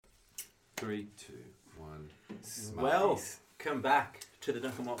3, 2, 1. Welcome back to the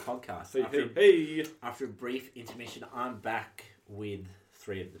Dunk and What podcast. After a brief intermission, I'm back with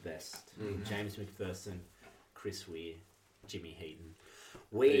three of the best. James McPherson, Chris Weir, Jimmy Heaton.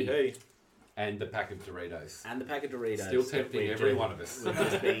 And the pack of Doritos. Still tempting every one of us. We've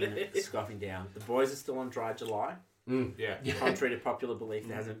just been scoffing down. The boys are still on dry July. Yeah. Contrary to popular belief,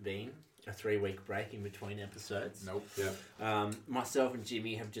 there hasn't been a 3-week break in between episodes. Nope. Yeah. Myself and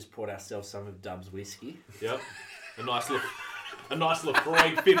Jimmy have just poured ourselves some of Dub's whiskey. Yep. A nice little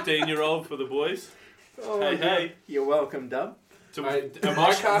 15-year-old for the boys. Hey. You're welcome, Dub.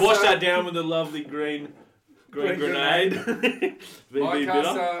 Wash that down with a lovely green grenade. My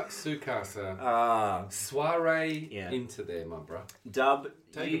casa, su casa. Soiree Yeah. into there, my bro. Dub,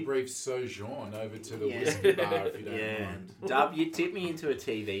 Take a brief sojourn over to the whiskey bar if you don't mind. Dub, you tipped me into a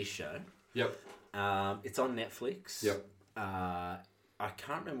TV show. Yep. It's on Netflix. Yep. I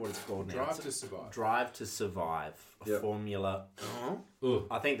can't remember what it's called now. Drive to Survive. A Formula.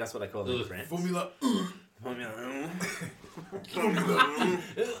 I think that's what they call it in France. Formula.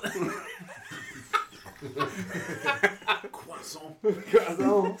 Croissant,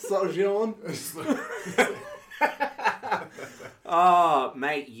 sojourn. Oh,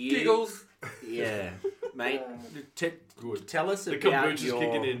 mate, you. Giggles. Yeah, mate. Good. Tell us The about kombucha's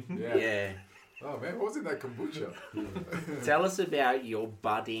kicking in. Yeah. Oh man, what was in that kombucha? Tell us about your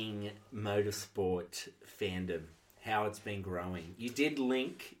budding motorsport fandom. How it's been growing. You did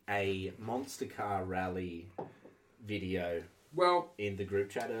link a monster car rally video Well, in the group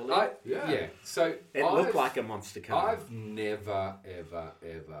chat earlier. yeah. So It looked like a monster car. I've never,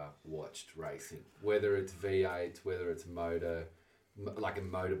 ever watched racing. Whether it's V8, whether it's like a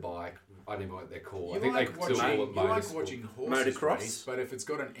motorbike. I don't know what they're called. I think they still call it you like motorsport. watching horses Motocross? race, but if it's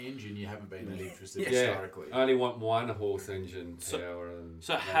got an engine, you haven't been that interested Yeah, historically. I only want one horse engine power.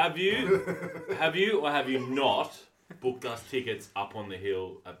 So have you or have you not booked us tickets up on the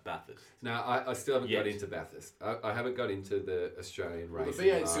hill at Bathurst? No, I still haven't got Yes. into Bathurst. I haven't got into the Australian Well, the racing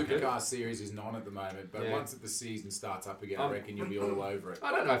V8 market. Supercar series is non at the moment, but Yeah. once the season starts up again, I reckon you'll be all over it.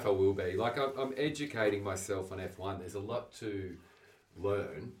 I don't know if I will be. Like, I'm educating myself on F1. There's a lot to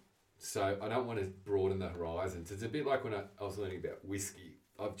learn, so I don't want to broaden the horizons. It's a bit like when I was learning about whiskey.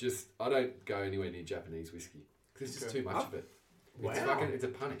 I don't go anywhere near Japanese whiskey because it's just too much of it. It's a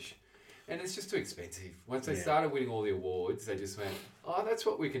punish. And it's just too expensive. Once they started winning all the awards, they just went, oh, that's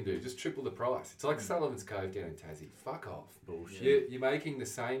what we can do. Just triple the price. It's like Sullivan's Cove down in Tassie. Fuck off. Bullshit. You're making the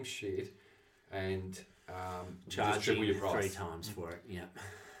same shit and just Charging triple your price. 3 times for it. Yeah.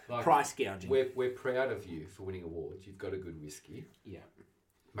 Like, Price gouging. We're proud of you for winning awards. You've got a good whiskey. Yeah.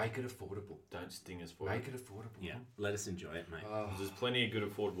 Make it affordable. Don't sting us for Make it. it affordable. Yeah. Let us enjoy it, mate. There's plenty of good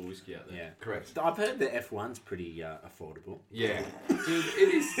affordable whiskey out there. Yeah. Correct. I've heard the F1's pretty affordable. Yeah. Dude,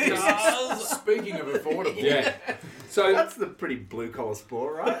 it is just... Speaking of affordable, yeah. So, That's the pretty blue collar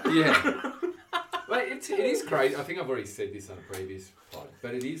sport, right? yeah. Like, it is crazy. I think I've already said this on a previous pod,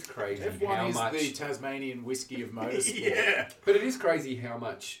 but it is crazy how F1 is much... the Tasmanian whiskey of motorsport. Yeah. But it is crazy how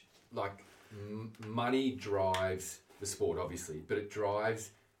much, like, money drives the sport, obviously, but it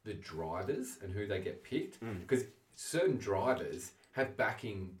drives the drivers and who they get picked. Because certain drivers have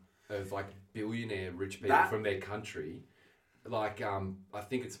backing of, like, billionaire rich people from their country. Like, I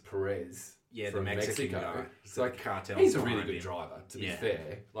think it's Perez from the Mexican Mexico. guy. It's like, cartel. he's a really good driver, to be Yeah.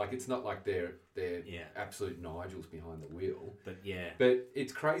 fair. Like, it's not like they're Yeah. absolute Nigels behind the wheel. But yeah. But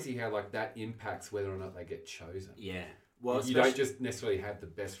it's crazy how, like, that impacts whether or not they get chosen. Yeah. Well, You don't just necessarily have the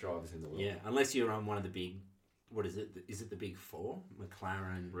best drivers in the world. Yeah, unless you're on one of the big, what is it? Is it the big 4?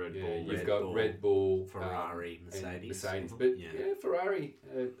 McLaren, Red Yeah, Bull. you've got Red Bull, Ferrari, and Mercedes. But Yeah. Ferrari,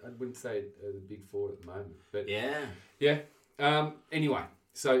 I wouldn't say the big 4 at the moment. But Yeah. anyway,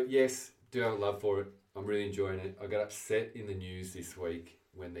 so yes, do have a love for it. I'm really enjoying it. I got upset in the news this week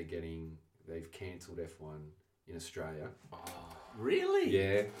when they've cancelled F1 in Australia. Really?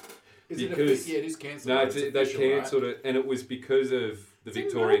 Yeah. It is cancelled. No, but it's they official, cancelled it, and it was because of the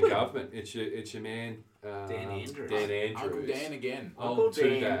Victorian government. It's your man, Dan Andrews. Dan Andrews. Uncle Dan again. Uncle Old two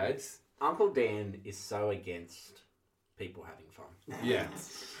Dan. dads. Uncle Dan is so against people having fun. Yeah.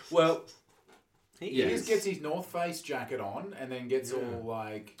 Well, He Yes. just gets his North Face jacket on and then gets all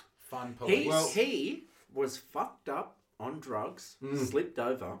like fun police. He was fucked up on drugs, slipped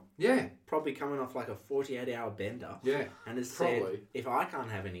over, yeah, probably coming off like a 48-hour bender, yeah, and has Probably. said, if I can't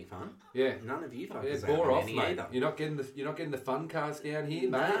have any fun, yeah. none of you Yeah, fuckers bore have off, any mate. either. You're not getting the fun cars down here,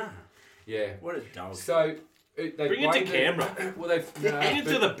 mate. Nah. Yeah. What a dog. So they Bring it to blamed Canberra. Well, they've Bring it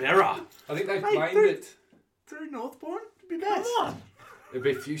to the Berra. I think they've Hey, blamed bring- it. Through Northbourne? It'd be Come best. on. There'd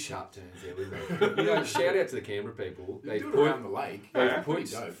be a few sharp turns there, wouldn't there? You know, shout out to the Canberra people. They do it around the lake. They've Pretty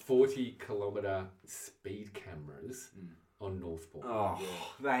put dope. 40-kilometre speed cameras on Northport. Oh,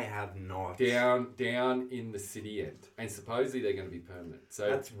 they have not. Down in the city end. And supposedly they're going to be permanent. So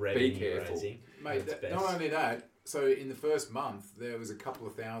That's be revenue careful. raising. Mate, That's not best. only that, so in the first month, there was a couple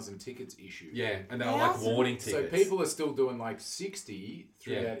of thousand tickets issued. Yeah, and they were like warning tickets. So people are still doing like 60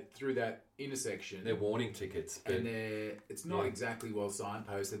 Yeah. through that intersection. They're warning tickets. But And it's not Yeah. exactly well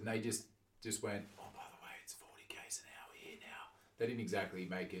signposted. And they just went, oh, by the way, it's 40 k's an hour here now. They didn't exactly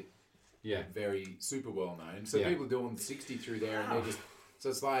make it yeah. very super well known. So Yeah. people doing 60 through there, and they're just. So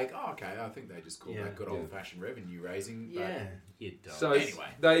it's like, oh, okay, I think they just call Yeah. that good Yeah. old fashioned revenue raising. But Yeah, you don't. So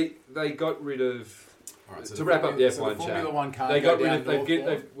Anyway. they got rid of... All right, so to wrap up the so F1 Formula chat, One can't they go got rid down of... They've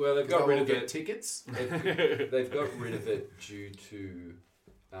Northport got rid of get it. tickets. They've got rid of it due to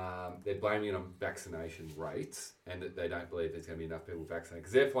they're blaming it on vaccination rates and that they don't believe there's going to be enough people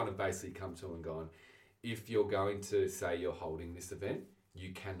vaccinated. Because F1 have basically come to and gone, if you're going to say you're holding this event,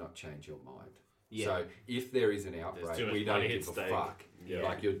 you cannot change your mind. Yeah. So if there is an too outbreak, much we don't money give at a stake. fuck. Yeah.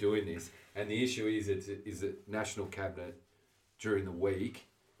 Like you're doing this. And the issue is that National Cabinet during the week,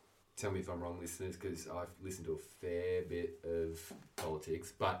 tell me if I'm wrong, listeners, because I've listened to a fair bit of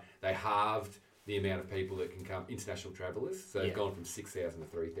politics, but they halved the amount of people that can come, international travellers. So they've gone from 6,000 to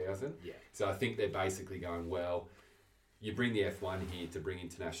 3,000. Yeah. So I think they're basically going, well, you bring the F1 here to bring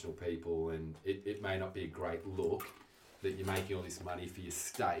international people, and it may not be a great look that you're making all this money for your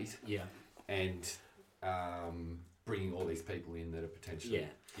state Yeah. and bringing all these people in that are potentially,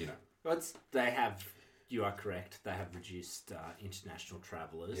 you know. But you are correct, they have reduced international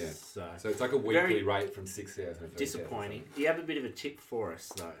travellers. Yeah. So So it's like a weekly rate from 6,000 to 3,000. disappointing. Do you have a bit of a tip for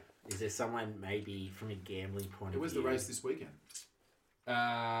us, though? Is there someone maybe from a gambling point It of was view? the race this weekend.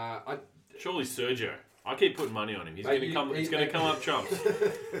 Surely Sergio. I keep putting money on him. He's Mate, going to come. It's going to come up trumps.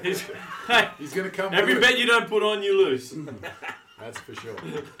 Hey, He's going to come. every with bet it. you don't put on, you lose. That's for sure.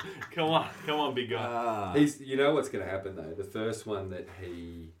 Come on, big guy. You know what's going to happen though. The first one that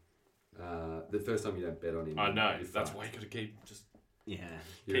the first time you don't bet on him. I know. you're That's fucked. why you got to keep Yeah.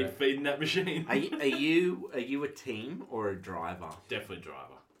 You're keep feeding that machine. Are you a team or a driver? Definitely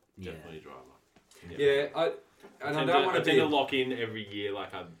driver. Yeah. Definitely driver. Yeah, I I don't want to tend be. to lock in every year like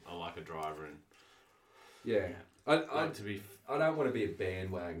I like a driver and Yeah, I like to be. I don't want to be a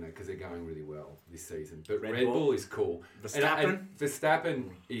bandwagoner because they're going really well this season. But Red Red Bull. Bull is cool. Verstappen? And Verstappen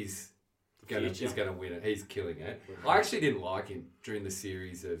is Future. going to win it. He's killing it. I actually didn't like him during the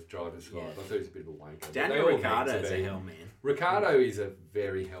series of Drivers' Live. I thought he was a bit of a wanker. but they Daniel all Ricciardo meant to is a be. hell man. Ricciardo is a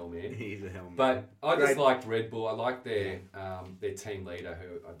very hell man. He's a hell man. But I just Great. liked Red Bull. I like their team leader,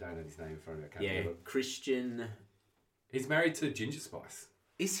 who I don't know his name in front of me. I can't yeah, remember. Christian. He's married to Ginger Spice.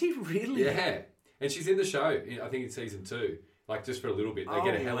 Is he really? Yeah, and she's in the show. I think in season 2, like just for a little bit. They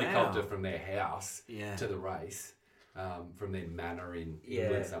get a Oh, helicopter wow. from their house Yeah. to the race, from their manor in Yeah.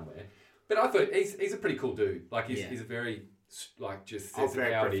 England somewhere. But I thought he's a pretty cool dude. Like Yeah. he's a very like just Oh, says it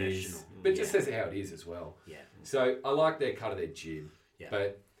very how it is, professional. but just Yeah. says it how it is as well. Yeah. So I like their cut of their jib, Yeah.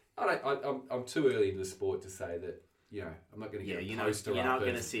 but I'm too early into the sport to say that. You know, I'm not going to Yeah, get a you're not, poster you're up not of,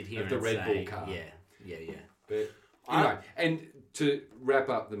 going to sit here of the and Red say, Bull car. Yeah. But I- anyway, and to wrap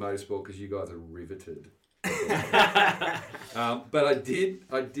up the motorsport because you guys are riveted. But I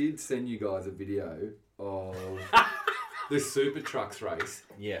did send you guys a video of the Super Trucks race.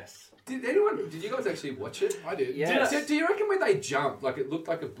 Yes. Did you guys actually watch it? I did. Yeah. Do you reckon when they jumped, like it looked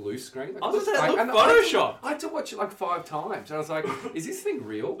like a blue screen? Like, I was it gonna say, it fake? looked And Photoshopped. I had to watch it like 5 times. And I was like, is this thing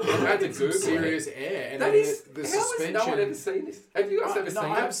real? And I had to Some Google serious it. air. And That then is, the how suspension. has no one ever seen this? Have you guys ever No,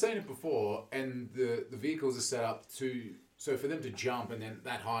 seen I have it? seen it before, and the vehicles are set up so for them to jump and then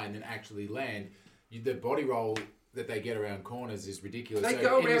that high and then actually land, the body roll that they get around corners is ridiculous. They So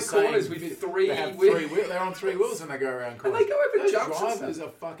go in the around same corners with bit- three They have wheels. 3 wheels. They're on 3 wheels and they go around And corners. they go over Those jumps and drivers stuff.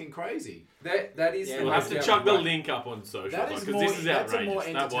 are fucking crazy. That is. Yeah, the We'll have to most chuck the outrageous- link up on social That because is more. this is That's a more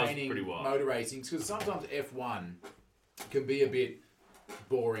outrageous. That was entertaining pretty wild. motor racing because sometimes F1 can be a bit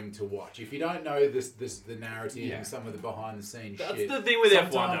boring to watch if you don't know the narrative Yeah. and some of the behind the scenes That's shit. the thing with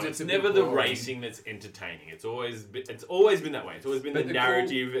F1 Sometimes though. it's It's a bit never the boring. racing that's entertaining. It's always been that way. It's always been But the the cool-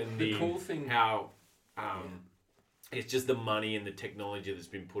 narrative and the cool thing- how it's just the money and the technology that's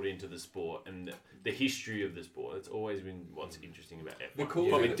been put into the sport and the history of the sport. It's always been what's interesting about F1. The cool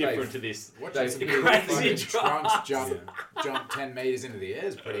Probably thing that different they've- to this. Watching They've some been people crazy fucking drunk. trunks jump 10 meters into the air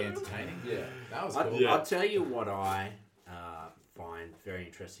is pretty entertaining. Yeah. That was I'll, cool. Yeah. I'll tell you what I find very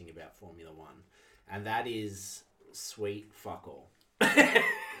interesting about Formula One, and that is sweet fuck all.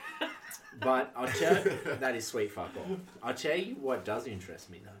 But I'll tell that is sweet fuck all. I'll tell you what does interest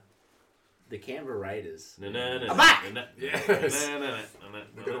me though. the Canberra Raiders. No, no, no. I'm back! Yes. No, no,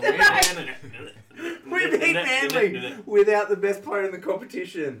 We're no. gonna win. We beat Manly without the best player in the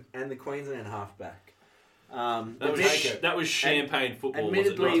competition and the Queensland halfback. That was champagne football, was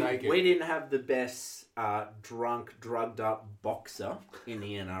it Admittedly, not? Take it. we didn't have the best drunk, drugged up boxer in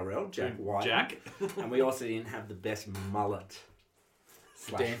the NRL, Jack White. Jack. And we also didn't have the best mullet.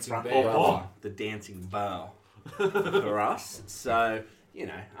 / Dancing front bear. rower, the dancing bell for us. So, I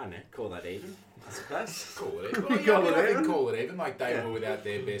don't know, call that even, I suppose. Call it even. We call it I think even. call it even. Like they Yeah. were without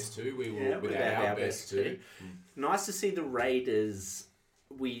their best too. We were without our best too. Nice to see the Raiders.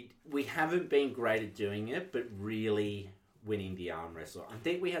 We haven't been great at doing it, but really winning the arm wrestle. I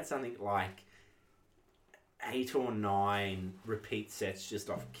think we had something like 8 or 9 repeat sets just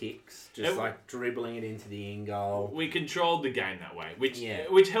off kicks, just like dribbling it into the in goal. We controlled the game that way, which Yeah.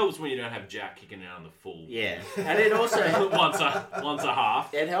 helps when you don't have Jack kicking out on the full. Yeah, and it also once a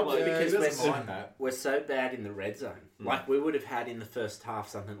half. it helps Yeah, because he we're doesn't mind that. we're so bad in the red zone. Like we would have had in the first half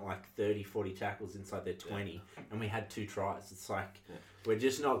something like 30, 40 tackles inside their 20, and we had 2 tries. It's like we're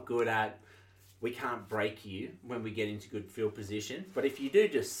just not good at. We can't break you when we get into good field position, but if you do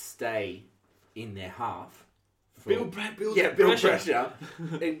just stay in their half. Build Build pressure.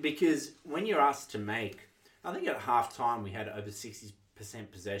 Because when you're asked to make, I think at half time we had over 60%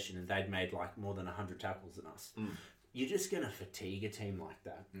 possession and they'd made like more than 100 tackles than us. You're just going to fatigue a team like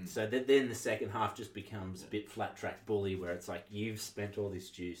that. So that then the second half just becomes a bit flat track bully where it's like you've spent all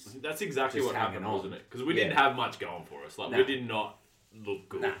this juice. That's exactly Just what happened, hanging on. wasn't it? Because we didn't have much going for us. Like No. we did not look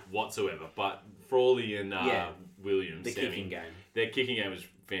good whatsoever. But Frawley and Williams, The Sammy, kicking game. their kicking game was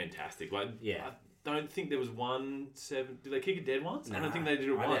fantastic. Like I don't think there was 1-7. Did they kick it dead once? I don't think they did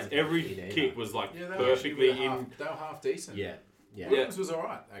it I once. don't think Every they did either. kick was like Yeah, perfectly in. They were half decent. Yeah. Williams was all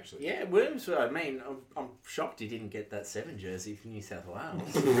right actually. Yeah, Williams, I mean, I'm shocked he didn't get that 7 jersey for New South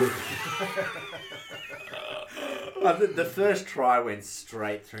Wales. The first try went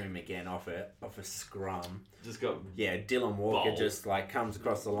straight through him again off a scrum. Just got Dylan Walker Bold. just like comes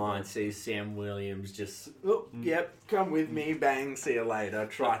across the line, sees Sam Williams, just yep, come with me, bang, see you later.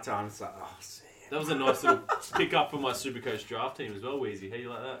 Try time, it's like see ya. that was a nice little pick up for my Supercoach draft team as well, Weezy. How you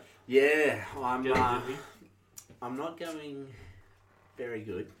like that? Yeah, I'm not going very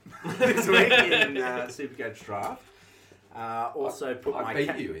good this week in Supercoach draft. Also put I my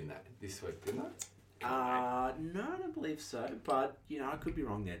beat you in that this week, didn't I? no, I don't believe so, but I could be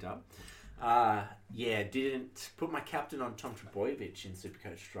wrong there, Dub. Didn't put my captain on Tom Trbojevic in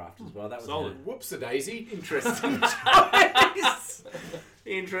Supercoach draft as well. That was Solid. Whoops a daisy. interesting choice.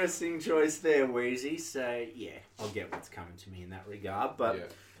 Interesting choice there, Wheezy. So I'll get what's coming to me in that regard.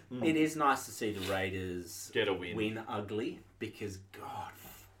 But it is nice to see the Raiders Get a win. ugly because God,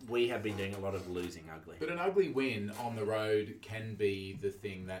 we have been doing a lot of losing ugly. But an ugly win on the road can be the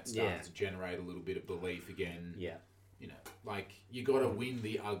thing that starts to generate a little bit of belief again. Yeah. Like you got to win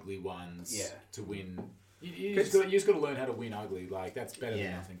the ugly ones to win. You 'Cause- just got to learn how to win ugly. Like that's better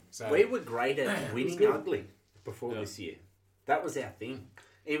than nothing. So We were great at winning good. ugly before this year. That was our thing.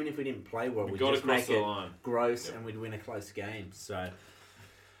 Even if we didn't play well, We we'd got just across make the it line. gross and we'd win a close game. So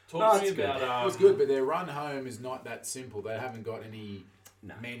Talk to it's me good. about it was good, but their run home is not that simple. They haven't got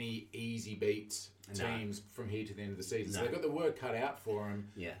many easy beats No. teams from here to the end of the season. So No. they've got the work cut out for them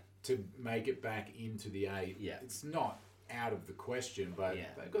yeah. to make it back into the 8. Yeah. It's not out of the question, but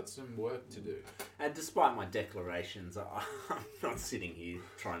they've got some work to do. And despite my declarations, I'm not sitting here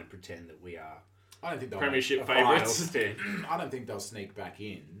trying to pretend that we are I don't think they'll Premiership a finals favourites. team. I don't think they'll sneak back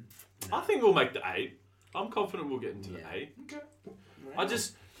in. I think we'll make the 8. I'm confident we'll get into the 8. Okay. I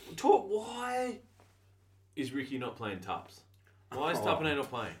just talk. Why is Ricky not playing Tups? Why is Tapane not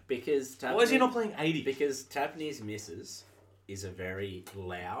playing? Because Why is he not playing 80? Because Tapne's missus is a very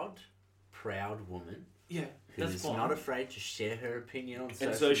loud, proud woman Yeah, who's that's fine. not afraid to share her opinion on social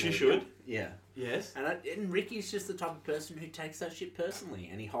And so she media. should. Yeah. Yes. And Ricky's just the type of person who takes that shit personally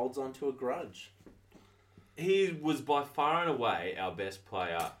and he holds on to a grudge. He was by far and away our best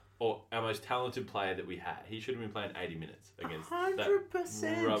player, or our most talented player that we had. He should have been playing 80 minutes against 100%.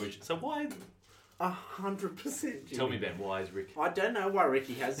 that rubbish. So why? 100%. Tell me, Ben, why is Rick? I don't know why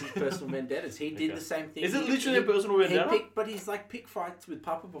Ricky has his personal vendettas. He did Okay. the same thing. Is it He- literally a personal he vendetta? but he's like pick fights with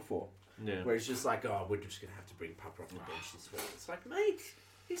Papa before. Yeah. Where he's just like, oh, we're just going to have to bring Papa off the bench this week. It's like, mate,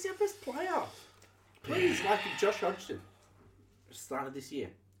 he's our best player. Please, like Josh Hodgson. Started this year.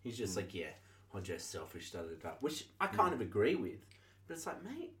 He's just like, yeah, Hodge's selfish, which I kind of agree with. But it's like,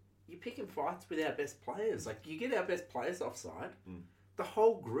 mate, you're picking fights with our best players. Like, you get our best players offside. The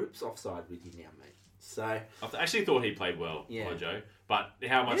whole group's offside with you now, mate. So I actually thought he played well, Yeah. Joe. But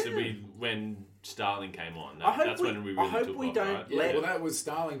how much did Yeah. we, when Starling came on. That's when we really took off, right? Yeah, well, that was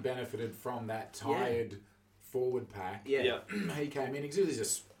Starling benefited from that tired forward pack. Yeah. He came in.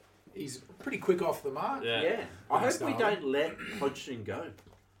 He's pretty quick off the mark. Yeah. I hope we don't let Hodgson go.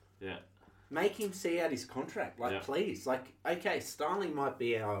 Yeah. Make him see out his contract. Please. Okay, Starling might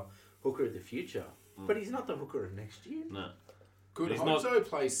be our hooker of the future, but he's not the hooker of next year. No. Could Hodgson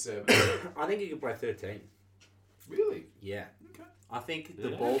play 7? I think he could play 13. Really? Yeah. Okay. I think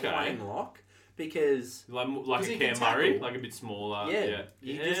the ball playing lock, because like a Cam Murray, like a bit smaller.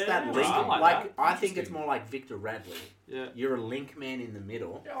 Just that link. I think it's more like Victor Radley. Yeah. You're a link man in the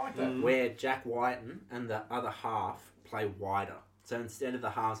middle. Yeah, I like that. Where Jack Whiten and the other half play wider. So instead of the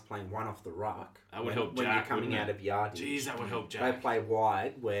halves playing one off the ruck, that would help when Jack, you're coming out of yardage. Jeez, that would help Jack. They play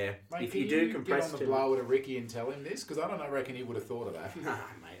wide, where if you do compress get on the blower to Ricky and tell him this, because I don't reckon he would have thought of that. Nah,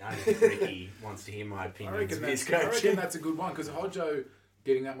 mate, I don't think Ricky wants to hear my opinion. I reckon that's a good one, because Hodjo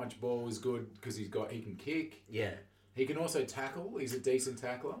getting that much ball is good because he can kick. Yeah. He can also tackle. He's a decent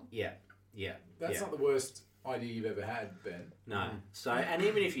tackler. Yeah. That's not the worst idea you've ever had, Ben. No. So, and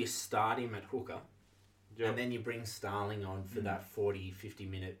even if you start him at hooker, and then you bring Starling on for that 40,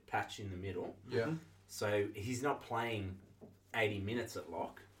 50-minute patch in the middle. Yeah. So he's not playing 80 minutes at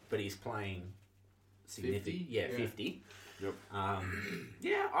lock, but he's playing 50? Yeah, 50. Yep.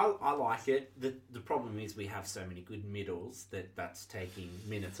 I like it. The problem is we have so many good middles that's taking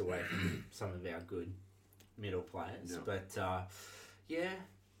minutes away from some of our good middle players. Yep. But,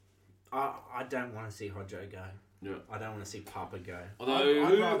 I don't want to see Hodjo go. Yeah. I don't want to see Papa go. Although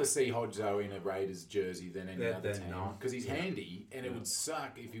I'd rather see Hodjo in a Raiders jersey than any other team. not. Because he's handy, and it would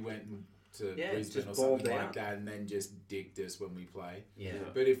suck if he went to Brisbane or just something balled like out. that and then just dicked us when we play. Yeah.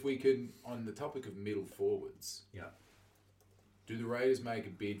 But if we could, on the topic of middle forwards, do the Raiders make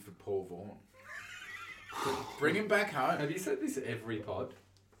a bid for Paul Vaughan? Bring him back home. Have you said this every pod?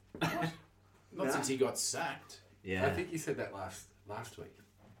 Not since he got sacked. Yeah. I think you said that last week.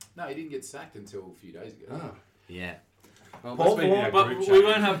 No, he didn't get sacked until a few days ago. Oh. Yeah. Well, Paul must be in our Vaughan, but group we chat.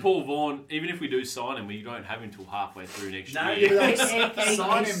 won't have Paul Vaughan, even if we do sign him, we don't have him until halfway through next No, year.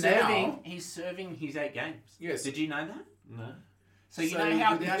 Sign him now. He's serving his 8 games. Yes. Did you know that? No. So you know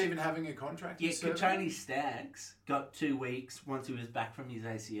how without even having a contract? Yeah, he's serving? Kachoni Staggs got 2 weeks once he was back from his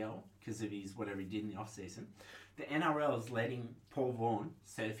ACL because of his whatever he did in the off season. The NRL is letting Paul Vaughan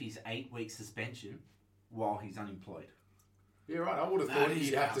serve his 8-week suspension while he's unemployed. Yeah, right. I would have thought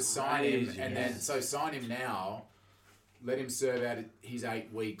he'd have to sign him, and then sign him now. Let him serve out his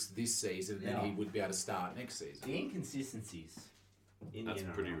 8 weeks this season, and then he would be able to start next season. The inconsistencies in That's the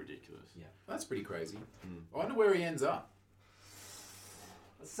NRL. pretty ridiculous. Yeah. That's pretty crazy. I wonder where he ends up.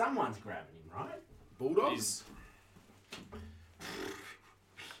 Someone's grabbing him, right? Bulldogs?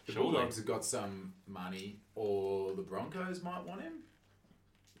 The Surely. Bulldogs have got some money, or the Broncos might want him.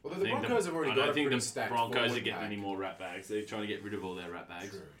 Although the I think Broncos have already got a I don't think pretty the stacked Broncos forward are getting pack. any more rat bags. They're trying to get rid of all their rat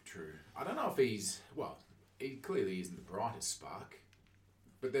bags. True. I don't know if he's... Well, he clearly isn't the brightest spark.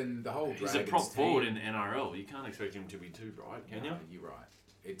 But then the whole He's Dragons a prop team, forward in NRL. You can't expect him to be too bright, can you? No, you're right.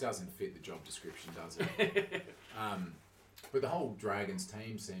 It doesn't fit the job description, does it? But the whole Dragons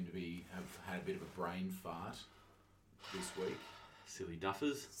team seem to have had a bit of a brain fart this week. Silly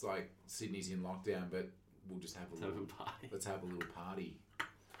duffers. It's like Sydney's in lockdown, but we'll just have Let's have a party. Let's have a little party.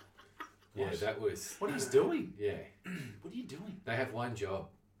 Yeah, that was... What are you doing? Yeah. What are you doing? They have one job.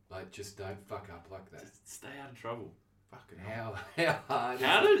 Like, just don't fuck up like that. Just stay out of trouble. Fucking hell. How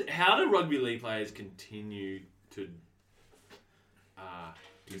hard How do rugby league players continue to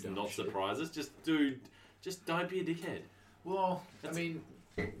just dumb not shit. surprise us? Just don't be a dickhead. Well, I mean...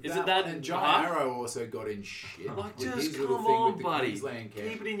 Is it that And John hard? Arrow also got in shit. Like, with just his little come thing on, with the buddy. Queensland camp.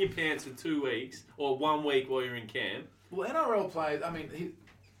 Keep it in your pants for 2 weeks or 1 week while you're in camp. Well, NRL players, I mean,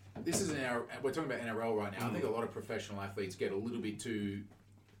 this is we're talking about NRL right now. I think a lot of professional athletes get a little bit too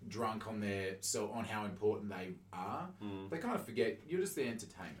drunk on on how important they are. They kind of forget you're just the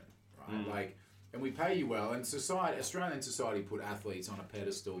entertainment, right? Like, and we pay you well, and Australian society put athletes on a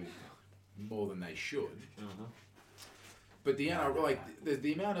pedestal more than they should. But the NRL, like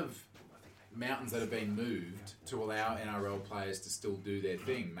the amount of mountains that have been moved to allow NRL players to still do their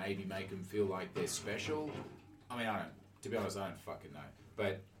thing, maybe make them feel like they're special. I mean, to be honest, I don't fucking know.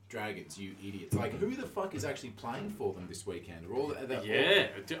 But Dragons, you idiots. Like, who the fuck is actually playing for them this weekend?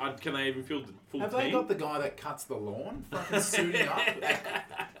 Can they even field the full Have team? they got the guy that cuts the lawn fucking suiting up?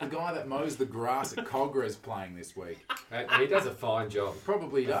 The guy that mows the grass at Cogra's playing this week. He does a fine job.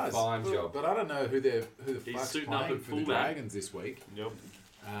 Probably does. Fine job. But I don't know who the He's fuck's suiting up playing at for the fullback. Dragons this week. Yep.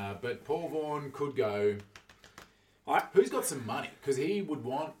 But Paul Vaughan could go. Who's got some money? Because he would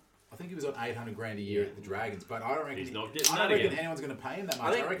want... I think he was on 800 grand a year at the Dragons, but I don't reckon He's not getting I that don't reckon again. anyone's going to pay him that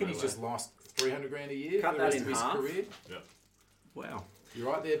much. I reckon he's just lost 300 grand a year Cut for the that rest in of his half. career. Yeah. Wow. You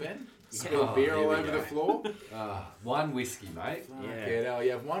right there, Ben? Oh, Spilled beer all here we over go. the floor. One whiskey, mate. Yeah. Get out.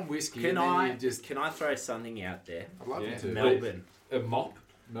 You have one whiskey Can and then I you just... can I throw something out there? I'd love you to. Melbourne. A mop.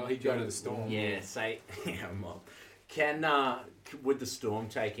 No, he'd go to the Storm. Yeah, say Mom. Would the Storm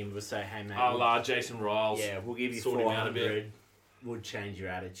take him? We'll say, hey mate. Jason Riles. Yeah, we'll give you Sort him out a bit. 400. We'll change your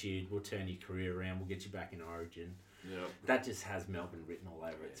attitude. We'll turn your career around. We'll get you back in Origin. Yeah. That just has Melbourne written all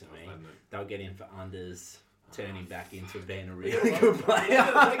over it to me. They'll get him for unders, turn him back into being a really good player.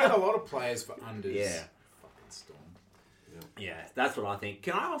 They get a lot of players for unders. Yeah. Fucking Storm. Yeah, that's what I think.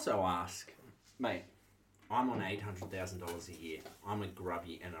 Can I also ask, mate? I'm on $800,000 a year. I'm a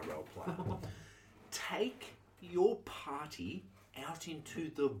grubby NRL player. Take your party out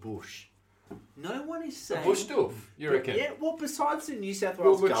into the bush. No one is saying Bush doof, you reckon? Yeah, well, besides the New South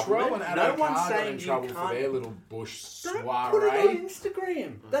Well, Wales Latrell government, and no Addo one's Carr got saying in you trouble can't. for their little bush Don't soiree. put it on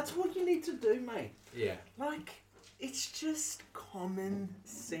Instagram. That's what you need to do, mate. Yeah. Like, it's just common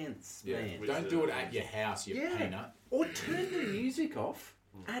sense, Yeah. man. Don't do it at your house, you Yeah. peanut. Or turn the music off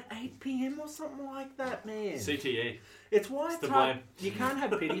at 8 p.m. or something like that, man. CTE. It's why It's it's the hard. blame. You can't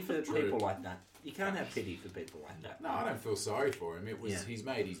have pity for people like that. You can't have pity for people like that. No, I don't feel sorry for him. It was Yeah. he's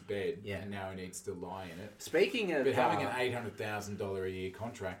made his bed, Yeah. and now he needs to lie in it. Speaking of But having an $800,000 a year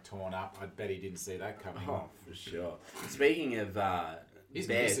contract torn up, I bet he didn't see that coming. oh, for sure. Speaking of His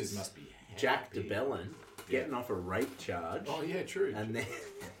beds, missus must be Jack happy. DeBellin getting off a rape charge, Oh yeah, true. and then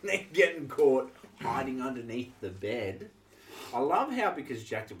getting caught hiding underneath the bed. I love how because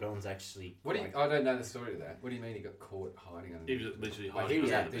Jack DeBellin's actually What do you, like, I don't know the story of that. What do you mean he got caught hiding under? He was literally Like, hiding. he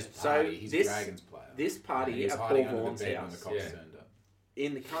was Yeah. at this So party. He's this- a Dragons player. this And party he was at hiding Paul under Vaughan's the bed when the house. cops Yeah. turned up.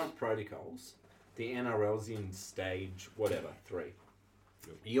 In the current protocols, the NRL's in stage whatever 3.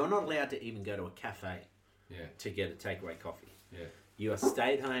 You're not allowed to even go to a cafe Yeah, to get a takeaway coffee. yeah. You are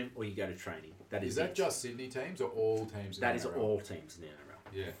stay at home or you go to training. That is Is that it. just Sydney teams or all teams? In That the is NRL? all teams in the NRL.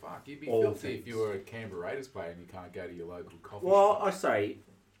 Yeah. Fuck, you'd be all filthy teams. if you were a Canberra Raiders player and you can't go to your local coffee Well, shop. I say,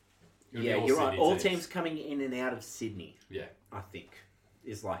 It'll be yeah, all you're right. Sydney All teams. teams coming in and out of Sydney, Yeah. I think,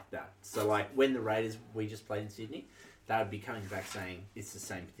 is like that. So, like, when the Raiders, we just played in Sydney, they would be coming back saying it's the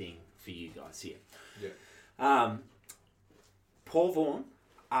same thing for you guys here. Yeah. Paul Vaughan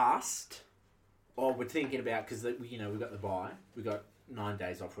asked, or we're thinking about, because, we've got the bye, we got 9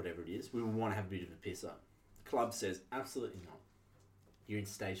 days off, whatever it is, we want to have a bit of a piss up. Club says, absolutely not. You're in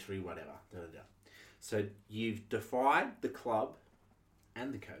stage 3, whatever. Da, da, da. So you've defied the club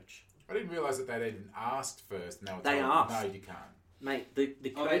and the coach. I didn't realise that they'd even asked first. And They told, asked. No, you can't. Mate, the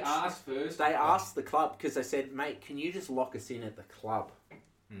coach... Oh, they asked first. They asked the club because they said, mate, can you just lock us in at the club?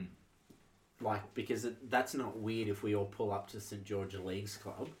 Hmm. Like, because that's not weird if we all pull up to St. Georgia League's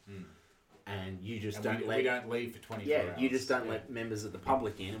club and you just And don't we, let... we don't leave for 24 yeah, hours. you just don't let members of the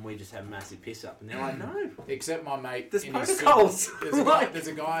public in and we just have a massive piss up. And they're like, no. Except my mate. There's in his protocols. there's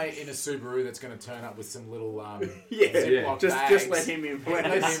a guy in a Subaru that's going to turn up with some little Yeah, Ziploc just bags. let him in. Let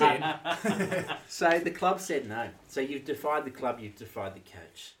him in. So the club said no. So you've defied the club, you've defied the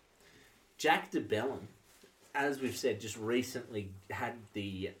coach. Jack DeBellin, as we've said, just recently had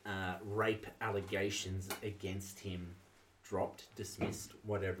the rape allegations against him dropped, dismissed,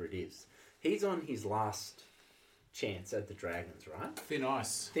 whatever it is. He's on his last chance at the Dragons, right? Thin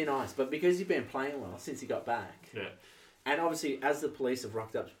ice. Thin ice, but because he's been playing well since he got back. Yeah. And obviously, as the police have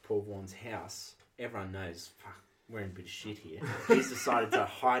rocked up to Paul Vaughan's house, everyone knows, fuck, we're in a bit of shit here. He's decided to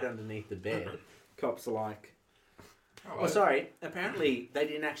hide underneath the bed. Cops are like, oh, sorry, apparently they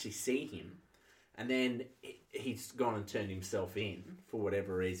didn't actually see him. And then he's gone and turned himself in for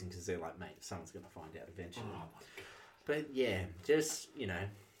whatever reason because they're like, mate, someone's going to find out eventually. Oh my God. But yeah, just,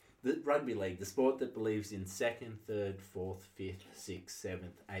 the rugby league, the sport that believes in 2nd, 3rd, 4th, 5th, 6th,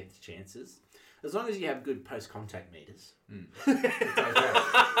 7th, 8th chances. As long as you have good post-contact meters. It's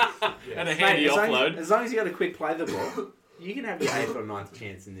okay. And a handy offload. As long as you got a quick play the ball, you can have your 8th or 9th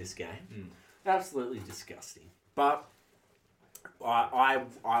chance in this game. Absolutely disgusting. But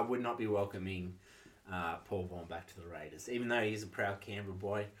I would not be welcoming Paul Vaughan back to the Raiders, even though he's a proud Canberra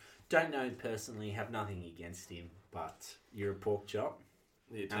boy. Don't know him personally, have nothing against him, but you're a pork chop.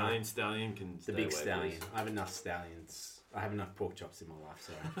 The Italian stallion can The stay big away, stallion. please. I have enough stallions. I have enough pork chops in my life,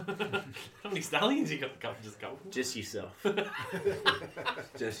 sorry. How many stallions you got? Just a couple. Just yourself.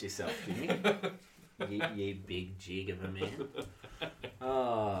 Just yourself, Jimmy. You big jig of a man.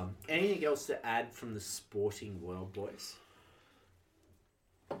 Anything else to add from the sporting world, boys?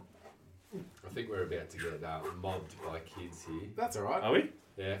 I think we're about to get mobbed by kids here. That's all right. Are we?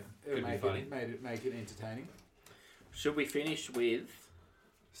 Yeah, It'll could be funny. make it entertaining. Should we finish with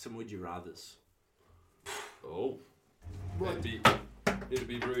Some would you rathers. Oh. It'd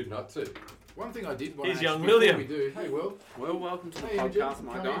be rude not to. One thing I did want Here's to young before William. we do. Hey, Will. Well, welcome to the Hey, podcast, Jim,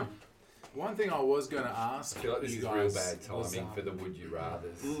 my come guy. in. One thing I was going to ask I feel like this you is guys real bad was, timing for the would you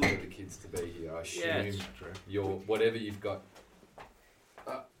rathers Mm. for the kids to be here. I assume Yeah, it's true. your whatever you've got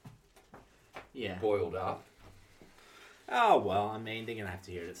Yeah. boiled up. Oh, well, I mean, they're going to have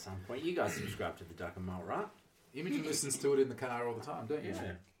to hear it at some point. You guys subscribe to the Duck and Malt, right? Imogen listens to it in the car all the time, don't you?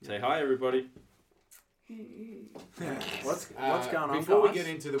 Say hi, everybody. What's going on, Before guys? we get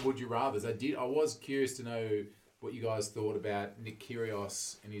into the would you rathers, I was curious to know what you guys thought about Nick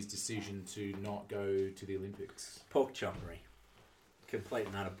Kyrgios and his decision to not go to the Olympics Pork choppery. Complete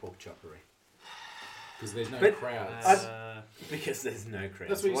and utter pork choppery. because there's no But crowds. Because there's no crowd.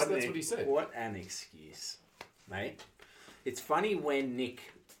 That's what he said. What an excuse, mate. It's funny when Nick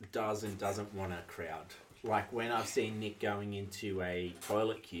does and doesn't want a crowd. Like when I've seen Nick going into a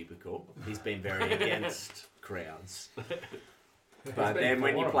toilet cubicle, he's been very against crowds. But then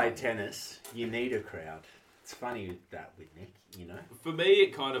when you play tennis, you need a crowd. It's funny with that with Nick, you know? For me,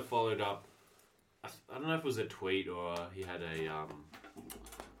 it kind of followed up. I don't know if it was a tweet or he had a.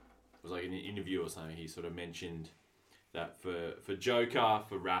 It was like an interview or something. He sort of mentioned that for Joker,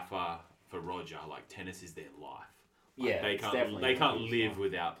 for Rafa, for Roger, like tennis is their life. Like, Yeah, they it's can't definitely live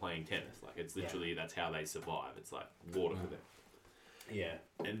without playing tennis. Like it's literally that's how they survive. It's like water for them. Yeah.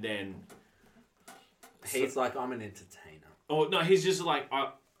 And then He's like, I'm an entertainer. oh no, he's just like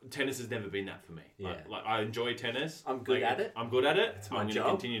tennis has never been that for me. Yeah. Like I enjoy tennis. I'm good Like, at it. I'm good at it. my I'm going to job.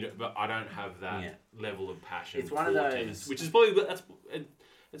 continue to, but I don't have that Yeah. level of passion. It's one for of those- tennis, which is probably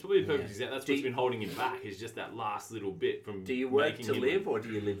it's probably the perfect Yeah. example. That's Do what's you- been holding him back. Is just that last little bit from. Do you work making to him- live or do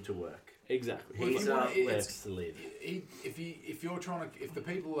you live to work? Exactly. Well, if He's you wanna- it's- lives to live. If you're trying to, if the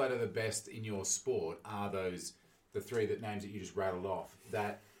people that are the best in your sport are the three names that you just rattled off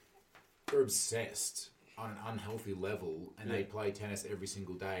that are obsessed on an unhealthy level and they play tennis every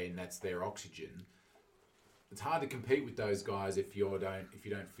single day and that's their oxygen. It's hard to compete with those guys if you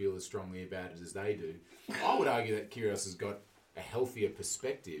don't feel as strongly about it as they do. I would argue that Kyrgios has got a healthier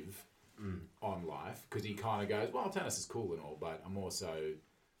perspective on life because he kind of goes, well, tennis is cool and all, but I'm also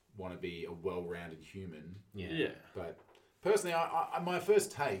want to be a well-rounded human. Yeah. But personally, my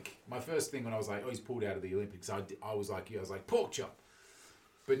first thing when I was like, oh, he's pulled out of the Olympics, I was like pork chop.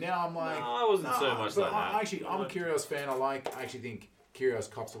 But now I'm like, No, I wasn't so much but like that. I'm a Kyrgios fan. I actually think Kyrgios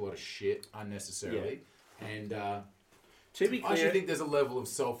cops a lot of shit unnecessarily, and To be I actually clear, think there's a level of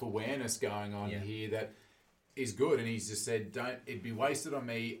self-awareness going on Yeah. here that is good. And he's just said, it'd be wasted on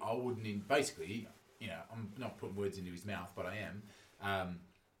me. I wouldn't. Basically, I'm not putting words into his mouth, but I am.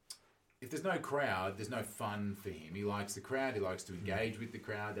 If there's no crowd, there's no fun for him. He likes the crowd. He likes to engage with the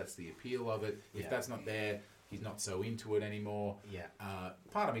crowd. That's the appeal of it. If Yeah. that's not there, he's not so into it anymore. Yeah.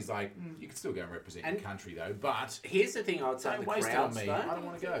 Part of me's like, you can still go and represent your country, though. But here's the thing I would say don't the waste it on crowds, me. though. I don't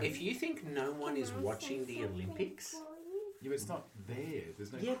want to go. If you think no one is watching the Olympics, Yeah, but it's not there.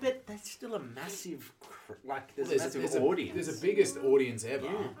 There's no. yeah, but that's still a massive, there's a There's massive audience. There's a biggest audience ever.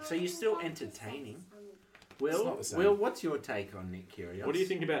 Yeah, so you're still entertaining. It's Will, not the same. Will, what's your take on Nick Kyrgios? What do you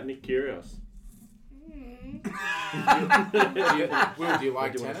think about Nick Kyrgios? Will, do you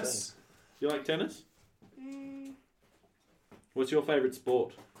like do you wanna tennis? Do you like tennis? What's your favourite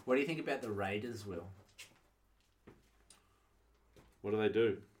sport? What do you think about the Raiders, Will? What do they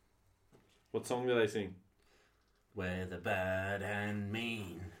do? What song do they sing? We're the bad and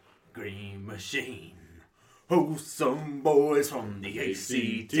mean green machine. Wholesome boys from the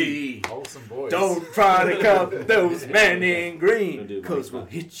ACT. Wholesome boys. Don't try to cuff those men in Don't green, do it cause like we'll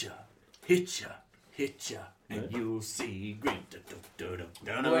that. hit ya, and you'll see green.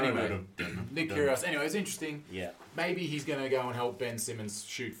 Well, anyway, Nick Kyrgios. Anyway, it's interesting. Yeah. Maybe he's going to go and help Ben Simmons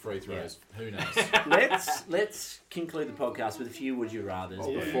shoot free throws. Who knows? Let's conclude the podcast with a few would you rathers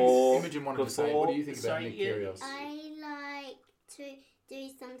Oh, yeah. before. Imogen wanted to say, what do you think about Sorry, Nick yeah. Kyrgios? I like to do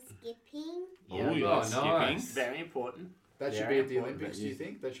some skipping. Yeah, Oh, you Oh, like skipping? nice. very important. That should Very be at the important. Olympics, do you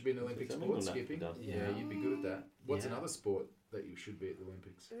think? That should be an Olympic Something sport, on that skipping? does. Yeah, you'd be good at that. What's Yeah. another sport that you should be at the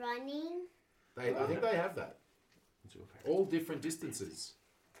Olympics? Running, I think they have that. What's your favourite? All different distances.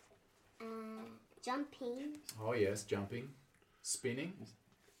 jumping. Oh, yes, jumping, spinning,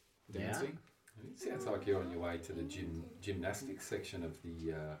 Yeah. dancing. It sounds like you're on your way to the gymnastics section of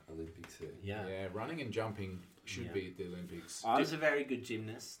the Olympics here. Yeah. Yeah, running and jumping should Yeah. be at the Olympics. I was a very good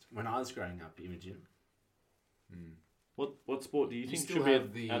gymnast when I was growing up, Imogen. What sport do you think still should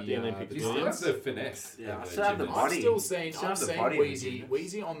be have at the, the Olympics? you You still still have have the finesse. Yeah, I of still have the gymnast. body. I'm still saying, Still have the Wheezy. body of a gymnast.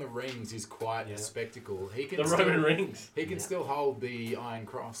 Wheezy on the rings is quite a spectacle. He can The still, Roman rings. He can still hold the Iron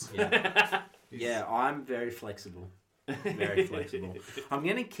Cross. Yeah, I'm very flexible. Very flexible. I'm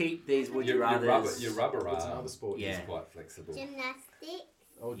going to keep these would you Your rathers. rubber What's arm another sport? Yeah. is quite flexible. Gymnastics.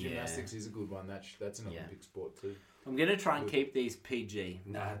 Oh, gymnastics is a good one. That's an Yeah. Olympic sport too. I'm going to try and keep these PG.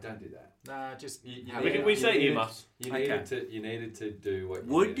 Nah, don't do that. Nah, just You have We, it. can, we say needed- earmuffs. You Okay. needed to do what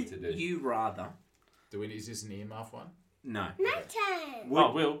you Would needed to do. you rather? Is this an earmuff one? No. My turn.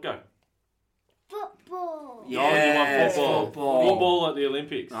 Oh, Will, go. Football. Yes, football. football. Football at the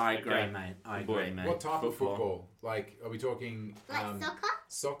Olympics. I agree, Okay. mate. I Good boy. agree, mate. What type of football? Like, are we talking Like soccer?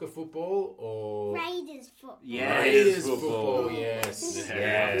 soccer football or Raiders football. Yes. Raiders football. football? Yes.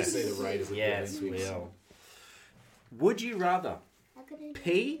 Yes. Love to see the Raiders at Yes, the Olympics. Will. Would you rather I couldn't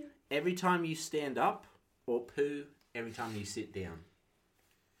pee every time you stand up or poo every time you sit down?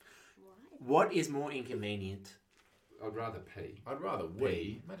 What is more inconvenient? I'd rather pee. I'd rather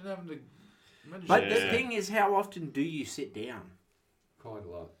wee. Imagine having to. Imagine But the Yeah. thing is, how often do you sit down? Quite a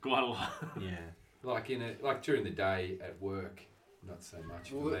lot. Quite a lot. Yeah. Like during the day at work, not so much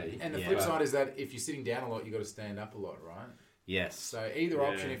for me. and the Yeah. flip side is that if you're sitting down a lot, you got to stand up a lot, right? Yes. So either Yeah.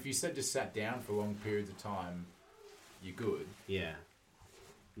 option, if you just sat down for long periods of time, you're good. Yeah.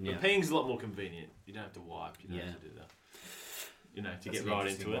 But peeing's a lot more convenient. You don't have to wipe. You don't Yeah. have to do that. You know, to That's get an right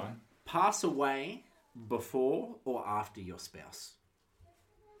interesting into it. one. Pass away before or after your spouse?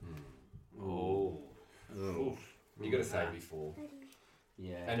 Oh. You got to say before,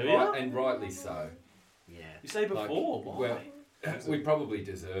 Yeah. and Do you? and rightly so. Yeah. You say Like, before. Why? well, we probably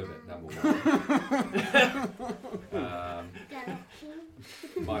deserve it. Number one.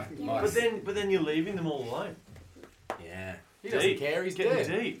 My But then you're leaving them all alone. Yeah. He doesn't Deep. care. He's Getting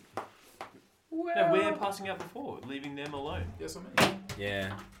dead. deep. No, we're passing out before, leaving them alone. Yes, I mean.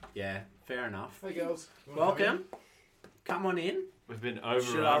 Yeah. Yeah. Fair enough. Hey, girls. You wanna come Welcome. Come on in. We've been Should I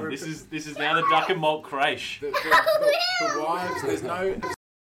overrun. rep- This is now the duck and malt crash. in? The wives. There's no.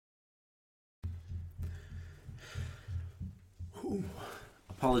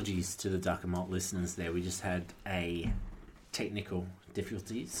 Apologies to the Duck and Malt listeners there. We just had a technical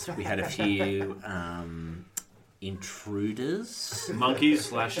difficulties. We had a few intruders. Monkeys /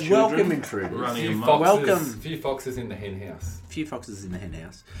 children. Welcome, intruders. Running few amok. foxes, Welcome. few foxes in the hen house. Few foxes in the hen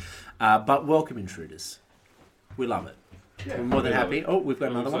house. But welcome, intruders. We love it. Yeah. We're more than we love happy. it. Oh, we've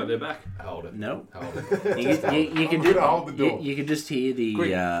got Looks another like one. they're back. Hold it. No. Hold it. You can I'm just gonna hold the door. You can just hear the Quick,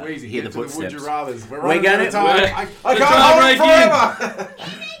 hear Weezy, the get to the would footsteps. you rathers. We're We're running out of gonna- time. we're- I the can't time hold it break forever.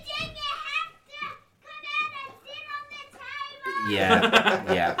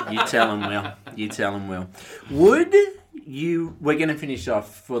 Yeah. You tell him, Will. You tell him, Will. Would you? We're going to finish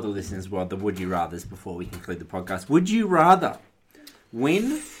off for the listeners. Well, the would you rather's before we conclude the podcast. Would you rather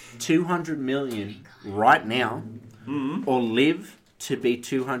win 200 million right now, or live to be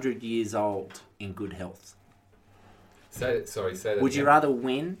 200 years old in good health? Say that. Would you again. rather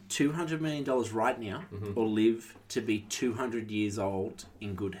win $200 million right now, or live to be 200 years old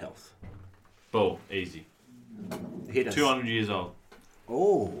in good health? Bull, easy. Hit us. 200 years old.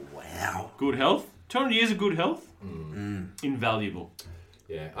 Oh, wow. Good health. 200 years of good health. Invaluable.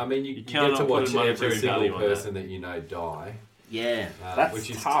 Yeah, I mean, you cannot get to put watch a monetary every value single on that. person that you know die. Yeah, Which that's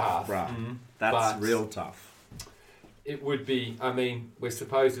is tough, tough. bro. That's But- real tough. It would be. I mean, we're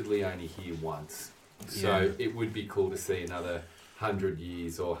supposedly only here once, so Yeah. it would be cool to see another 100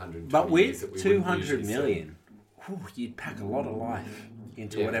 years or 120 But years that with we wouldn't 200 usually see. million, whew, you'd pack a lot of life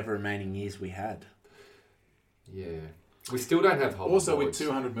into Yeah. whatever remaining years we had. Yeah, we still don't have hoverboards. Also, with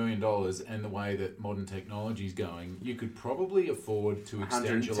 $200 million and the way that modern technology is going, you could probably afford to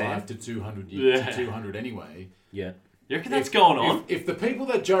extend your 110. life to 200 years, Yeah. to 200 anyway. Yeah. You reckon that's going on? If the people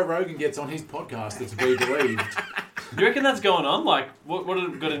that Joe Rogan gets on his podcast are to be believed, You reckon that's going on? Like, what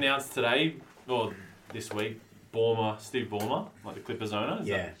got announced today or this week? Steve Ballmer, like the Clippers owner. Is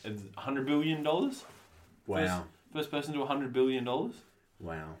Yeah. that, it's $100 billion. Wow. First person to $100 billion.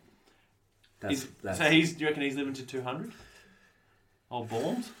 Wow. That's, So do you reckon he's living to 200? Old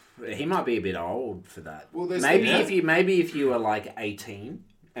Balms? he might be a bit old for that. Well, there's maybe the- if you were like 18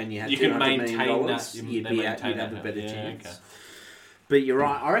 and you had You can $200 million, maintain that. you'd They have maintain a that, better yeah, chance. okay. But you're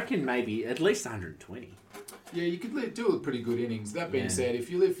right. I reckon maybe at least 120. yeah, you could do a pretty good innings. That being Yeah. said, if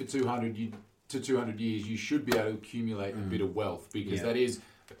you live for 200 years, you should be able to accumulate a bit of wealth because Yeah. that is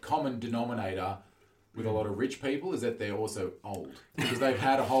a common denominator with a lot of rich people is that they're also old because they've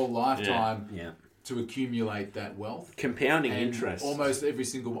had a whole lifetime Yeah. to accumulate that wealth. Compounding And interest. almost every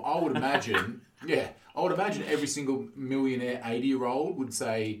single, I would imagine, I would imagine every single millionaire 80-year-old would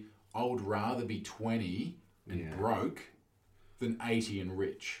say, I would rather be 20 and Yeah. broke than 80 and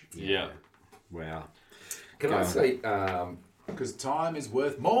rich. Yeah. Wow. Can Go I on. say Because time is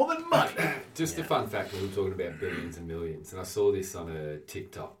worth more than money. Just a fun fact, we were talking about billions and millions, and I saw this on a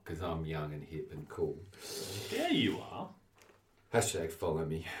TikTok because I'm young and hip and cool. There you are. Hashtag follow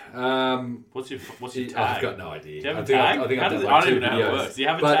me. What's your tag? I've got no idea. Do you have a tag? I think I've done I like don't 2 even know how it videos. works. Do you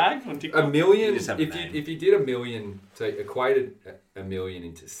have a But tag on TikTok? A million, You just have a name. if you did a million, so equated a million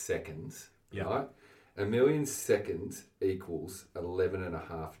into seconds, Yeah. right? A million seconds equals 11 and a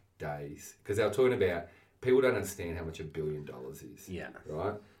half days. Because they were talking about, people don't understand how much $1 billion is. Yeah.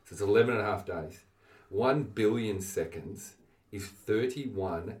 Right? So it's 11 and a half days. 1 billion seconds is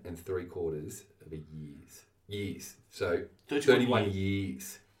 31 3/4 of a years. So 31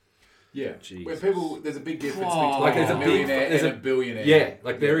 years. Yeah. Jesus. When people, there's a big difference Whoa. between Like, there's a a big- millionaire there's and a- a billionaire. Yeah,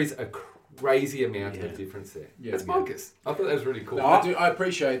 like there is a crazy amount Yeah. of difference there. Yeah. It's bonkers. I thought that was really cool. No, I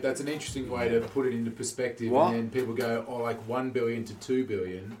appreciate that's an interesting way to put it into perspective. What? And then people go, oh, like 1 billion to 2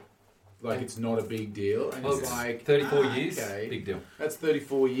 billion, like it's not a big deal. And Well, it's like 34 years, okay, big deal. that's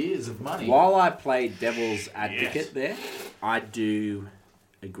 34 years of money. While I play devil's advocate Yes. there, I do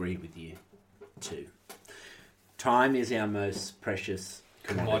agree with you too. Time is our most precious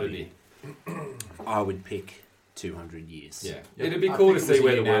commodity. I would pick 200 years. Yeah. Yeah. It'd be I cool think to it was see a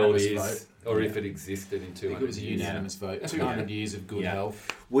where the world unanimous is, or Yeah. if it existed in I 200 think it was a years. unanimous vote. Yeah. 200 years of good Yeah.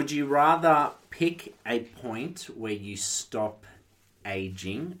 health. Would you rather pick a point where you stop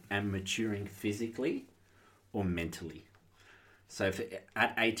aging and maturing physically or mentally? So if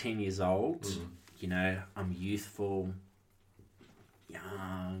at 18 years old, you know, I'm youthful,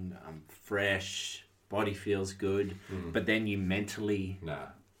 young, I'm fresh, body feels good, but then you mentally Nah,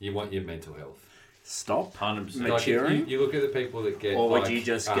 you want your mental health. stop 100%. Like if you, maturing? you look at the people that get, Or would like, you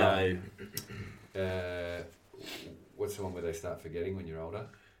just go what's the one where they start forgetting when you're older?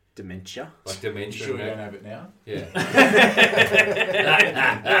 dementia? Like You dementia. sure you and don't that? have it now? Yeah.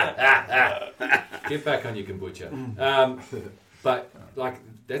 Get back on your kombucha. But like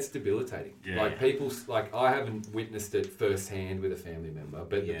that's debilitating. Yeah, Like yeah. people's like I haven't witnessed it firsthand with a family member,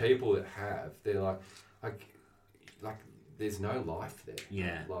 but Yeah. the people that have, they're like there's no life there.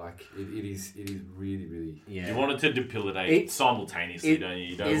 Yeah. Like it is really Yeah. You want it to debilitate It- simultaneously, don't you?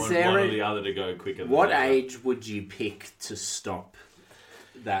 You don't is want there one a- or the other to go quicker. What than the other. age would you pick to stop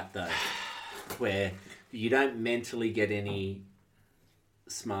that though? Where you don't mentally get any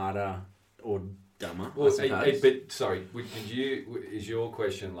smarter or dumber, well, I suppose. but sorry, is your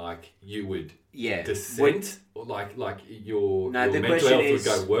question like you would yeah. descent, or like your No, the mental question health is-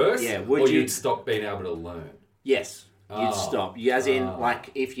 would go worse, yeah, would or you- you'd stop being able to learn? Yes. You'd Oh. stop. You, as in, Oh. like,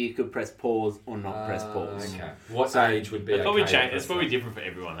 if you could press pause or not press pause. Okay. What So- age would be It's probably okay? change. to It's press probably that? different for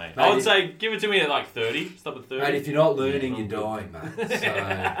everyone. Hey, Mate, I would if- say give it to me at like 30. Stop at 30. Mate, if you're not learning, Yeah. you're dying, mate.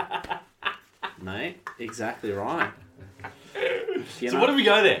 So, Mate, exactly right. If you're So not- what do we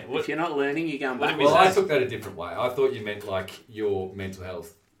go there? What, If you're not learning, you're going What do back. we well, I say? took that a different way. I thought you meant like your mental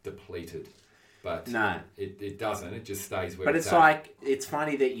health depleted, but No. it doesn't. It just stays where But it's it's at. like, it's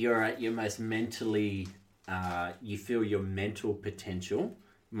funny that you're at your most mentally, you feel your mental potential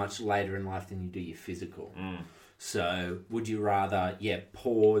much later in life than you do your physical. So would you rather,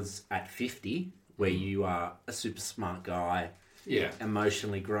 pause at 50, where you are a super smart guy, Yeah.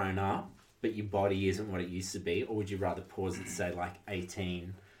 emotionally grown up, but your body isn't what it used to be, or would you rather pause at, say, like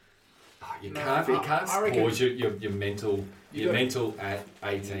 18? You No, can't. You can't I reckon- pause your mental. You Your got- mental at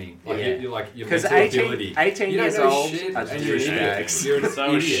 18. Like Yeah. you're like your 'Cause mental 18 ability. 18 You don't years know old shit, are and you're an idiot. douchebags. You're an so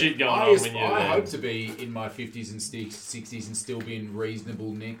much idiot. shit going I, on when you're I there. hope to be in my 50s and 60s and still be in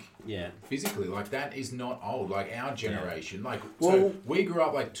reasonable nick Yeah. physically. Like, that is not old. Like, our generation. Like, Well- so we grew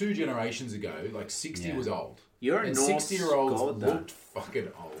up like 2 generations ago. Like, 60 Yeah. was old. You're a And Norse 60-year-olds god, though. looked fucking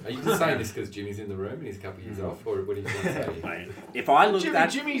old. Are you just saying this because Jimmy's in the room and he's a couple of years off, or what are you trying to say? Mate, If I look that...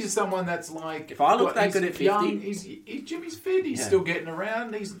 Jimmy's someone that's like. If I look that he's good at 50 young, Jimmy's fit. He's Yeah. still getting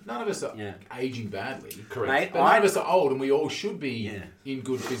around. None of us are Yeah. aging badly. Correct. Mate, But none of us are old, and we all should be Yeah. in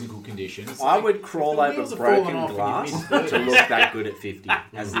good physical condition. It's I like, would crawl the over wheels are falling broken off in your glass mid-30s. to look that good at 50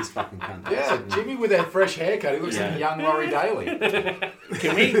 as this fucking cunt does. Yeah, Jimmy with that fresh haircut, he looks like a young Laurie Daly.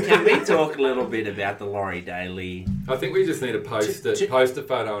 Can we talk a little bit about the Laurie Daly? I think we just need to post a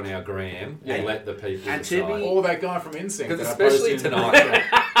photo on our gram Yeah. and let the people And to decide. be- Or that guy from NSYNC. Because that I especially posted tonight.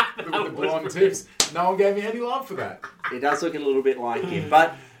 with the blonde tips. No one gave me any love for that. It does look a little bit like him.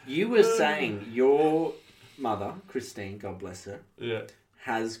 But you were saying your mother, Christine, God bless her, yeah.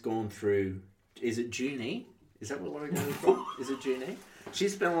 has gone through. Is it Junie? Is that what Laurie Daly's from? Is it Junie?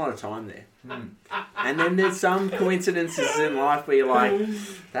 She's spent a lot of time there. And then there's some coincidences in life where you're like,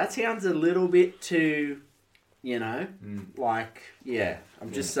 that sounds a little bit too, like, yeah.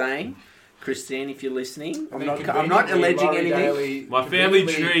 I'm just saying. Christine, if you're listening, I'm And not conveniently, alleging Laurie anything. Daly- My family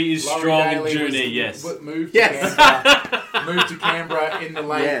conveniently, tree is Laurie strong in Daly June, was- yes. Moved Yes. to Canberra, moved to Canberra in the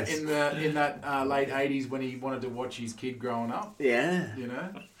late Yes. in that late '80s when he wanted to watch his kid growing up. Yeah. You know.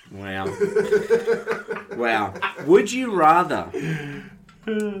 Wow. Wow. Would you rather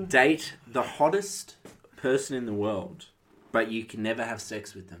date the hottest person in the world, but you can never have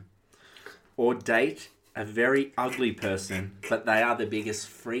sex with them? Or date a very ugly person, but they are the biggest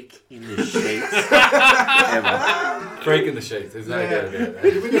freak in the sheets ever? Freak in the sheets. There's no doubt about that.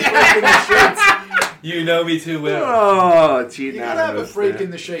 With the freak in the sheets. You know me too well. Oh, it's You gotta have a unanimous freak there.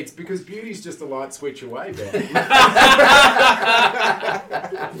 in the sheets because beauty's just a light switch away, Ben.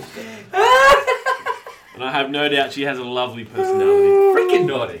 And I have no doubt she has a lovely personality. Freaking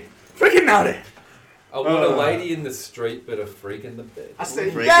naughty. Freaking naughty. I want a lady in the street, but a freak in the bed. I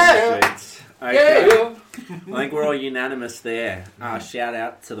said, Freak yeah. in the sheets. Okay. Yeah. I think we're all unanimous there. Shout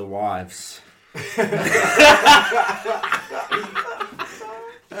out to the wives.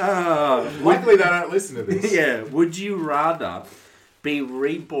 Luckily, they don't listen to this. Yeah. Would you rather be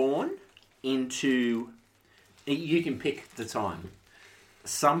reborn into... You can pick the time.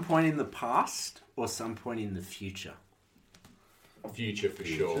 Some point in the past or some point in the future? Future for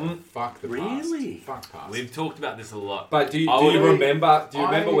sure. Fuck the Really? past. Fuck past. We've talked about this a lot. But do you I would- remember? Do you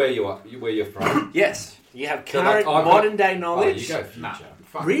remember I- where you are? Where you're from? Yes. You have So, like, current I've got- modern day Oh, knowledge. you go future. Nah,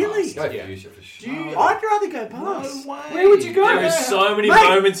 fuck Really? past. Go Yeah. future for Do sure. you- I'd rather go past. No way. Where would you go? There is so many Mate,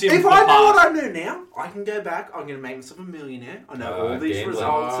 moments in if the I know past. what I know now, I can go back. I'm going to make myself a millionaire. I know all these gambling.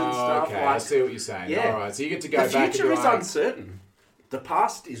 results and stuff. Okay, I Like, see what you're saying. Yeah. All right, so you get to go the back and future be is like, uncertain. The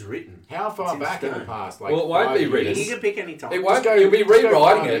past is written. how far in back in the stone. past? Like Well, it won't 5 be years? written. You can pick any time. It won't. go- You'll be just go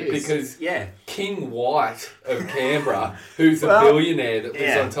rewriting 5 it years. because Yeah. King White of Canberra, who's Well, a billionaire that lives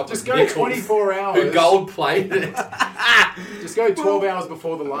yeah. on top Just of go nickels, 24 hours. who gold plated it. Just go 12 hours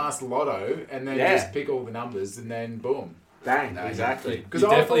before the last lotto, and then Yeah. just pick all the numbers, and then boom. Bang. No, exactly. You 'Cause I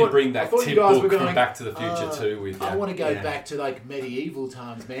definitely thought- bring I that thought you tip guys book were from going, Back to the Future too with you. I want to go Yeah. back to like medieval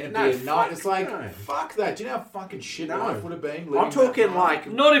times, man, and No, be a knight. fuck It's like, no. fuck that. Do you know how fucking shit No. life would have been? living I'm talking that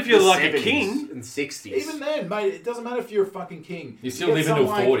like Not if you're the like a 70s king. and 60s. Even then, mate, it doesn't matter if you're a fucking king. You still get live some,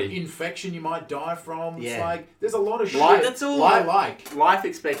 until like, 40. infection you might die from. It's Yeah. like there's a lot of shit. Like, that's all- I like. life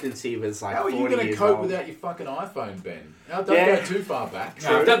expectancy was like How are 40 you going to years cope old. without your fucking iPhone, Ben? Now, don't Yeah. go too far back.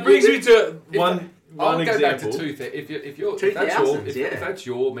 True. That brings me to If one I'll go back to example. 2000. If that's 2000s, if yeah. that's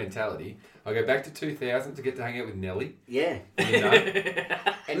your mentality, I'll go back to 2000 to get to hang out with Nelly. Yeah. You know? And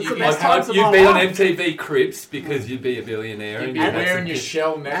It's you'd the be, best times of You'd my be on life. MTV Cribs because you'd be a billionaire. you'd And be you'd have wearing some your kids.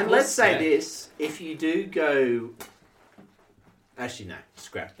 shell necklace. And let's say Yeah. this, if you do go... Actually, no,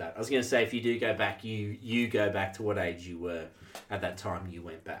 scrap that. I was going to say, if you do go back, you go back to what age you were at that time you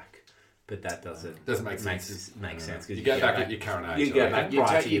went back. But that doesn't make sense. Make sense. 'cause You go back at your current age. You go I back reckon. You're,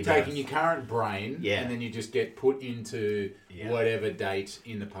 prior to you're your taking birth. your current brain, Yeah. and then you just get put into Yeah. whatever date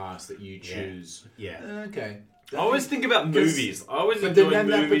in the past that you Yeah. choose. Yeah. Okay. I always think about movies. I always But enjoy then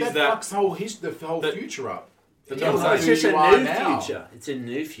movies that that. fucks the whole that- future up. That's You what don't I'm know It's saying. just who a you are new now. future. It's a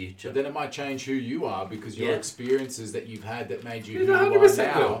new future. But then it might change who you are because your Yeah. experiences that you've had that made you It who you are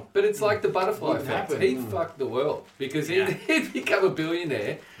 100% now. will. But it's like the butterfly Wouldn't effect. happen. He'd fuck the world because Yeah. he'd become a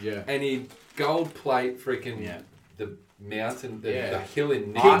billionaire Yeah. and he'd gold plate freaking Yeah. the mountain, the Yeah. hill in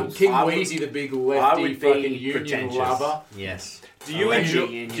King, nickels. King I would- Wheezy, the big I lefty would fucking be union pretentious. lover. Yes. Do you I like enjoy?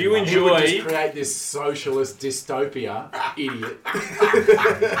 the union Do you one. He would just enjoy? create this socialist dystopia. Idiot.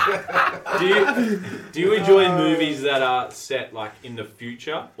 Do you enjoy movies that are set like in the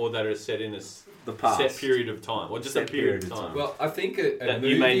future or that are set in a The past. set period of time or just Set a period of time? Well, I think a That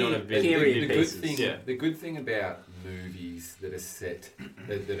movie, you may not have been. Period the good pieces. thing, Yeah. the good thing about movies that are set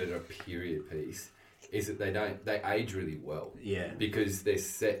that are a period piece is that they age really well Yeah. because they're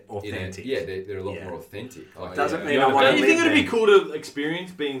set Authentic. they're a lot Yeah. more authentic. Doesn't mean You I know, wanna Don't you think live it'd be then. cool to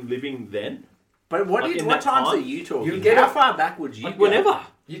experience being living then? But what, Like in what that times time? are you talking? You get How a- far back would you Like go? whenever.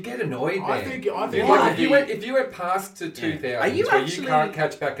 You get annoyed, I man. think Like, like if you went past to 2000, Are you where actually- you can't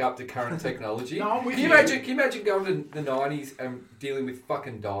catch back up to current technology. No, I'm with can you you. imagine? Can you imagine going to the 90s and dealing with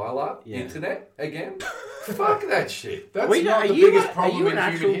fucking dial-up Yeah. internet again? Fuck that shit. That's Wait, not are the you biggest a- are problem you in an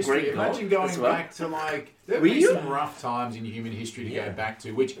human actual history. Greek Imagine god going as well? back to like there Were would be you? some rough times in human history to Yeah. go back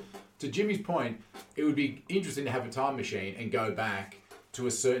to. Which, to Jimmy's point, it would be interesting to have a time machine and go back to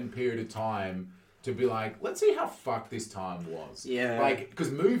a certain period of time to be like, let's see how fucked this time was. Yeah. Like, because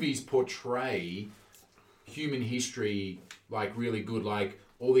movies portray human history like really good. Like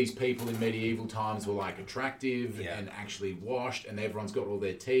all these people in medieval times were like attractive Yeah. and actually washed, and everyone's got all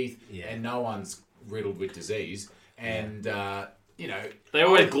their teeth, Yeah. and no one's riddled with disease. And you know, They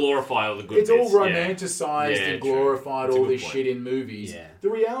always glorify all the good it's all bits. romanticized Yeah, and true. glorified, That's a all good this point. shit in movies. Yeah. The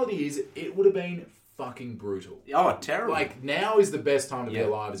reality is, it would have been fucking brutal. Oh, terrible. Like, now is the best time to be Yeah.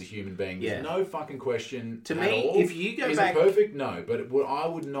 alive as a human being. There's Yeah. no fucking question. To at me, all. if you go is back- it perfect? No, but I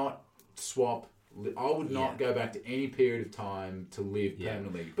would not swap. I would not Yeah. go back to any period of time to live Yeah.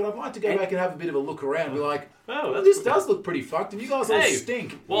 permanently. But I'd like to go And- back and have a bit of a look around and be like, Oh, well, that's this does look pretty fucked, and you guys all Hey.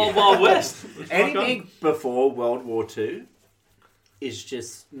 stink. Wild West. Anything before World War II is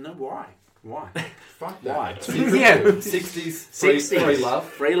just no. Why? Fuck that. Why? Yeah, Yeah. 60s, 60s. free love.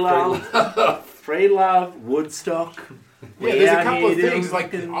 Free love. Free love. Woodstock. Yeah, there's a out couple of here things doing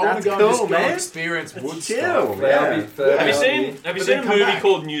like fucking- I want to that's go and cool, just go man. and experience That's Woodstock. chill. Flower Yeah. bit further. Have you Yeah. seen But a then come movie back.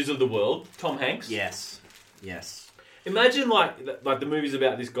 called News of the World? Tom Hanks. Yes. Imagine like the movies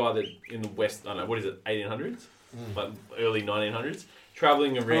about this guy that in the West. I don't know what is it, 1800s, like early 1900s,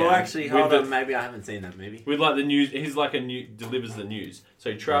 traveling around. Oh, actually, with hold the- on. Maybe I haven't seen that movie. With like the news, he's like delivers the news.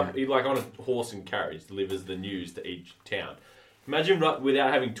 So he like on a horse and carriage delivers the news to each town. Imagine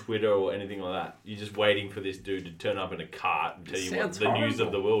without having Twitter or anything like that, you're just waiting for this dude to turn up in a cart and tell you what Sounds the news of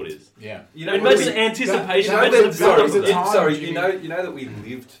horrible. the world is. Yeah. You Imagine what the we- anticipation. you know Imagine that- the sorry, buzz of the that. time- Sorry, Jimmy. you know that we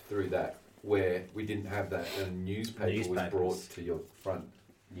lived through that where we didn't have that and a newspaper was Newspapers. brought to your front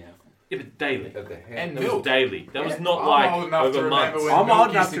Yeah. Yeah, but daily. of the house. And That was milk. daily. That was Yeah. not I'm like old enough to over remember months. when I'm milk old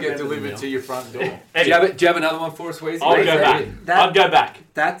enough used to to get remember the delivered milk. to your front door. do you have another one for us, Weezy? I'll go Raise back. in. That- I'd go back.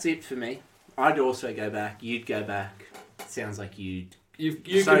 That's it for me. I'd also go back. You'd go back. Sounds like you'd. You So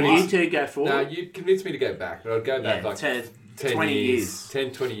you convinced- two go forward. No, you convinced me to go back, but I'd go back Yeah, like 10, 10 20 years, years.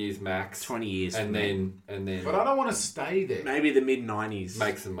 10, 20 years max, 20 years. and for me. then But I don't want to stay there. Maybe the mid 90s.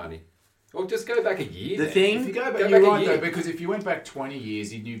 make some money. Or just go back a year. The then. thing- If you go back, Go you're back a right year. though, because if you went back 20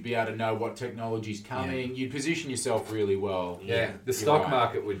 years, you'd be able to know what technology's coming. You'd position yourself really well. Yeah, the You're stock right.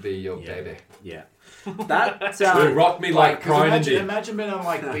 market would be your Yeah. baby. Yeah. That's Would rock me like 'cause Cronin did. imagine being on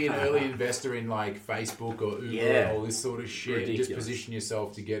like be an early investor in like Facebook or Uber Yeah. and all this sort of shit. And just Ridiculous. position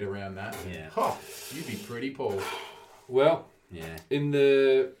yourself to get around that. Yeah. Oh, you'd be pretty, Paul. Well, Yeah. in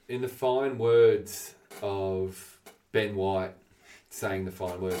the fine words of Ben White, saying the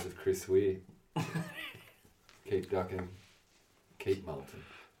fine words of Chris Weir, keep ducking, keep molting.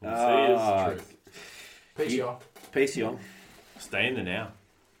 Ah, Peace, You- y'all. peace, y'all. Stay in the now.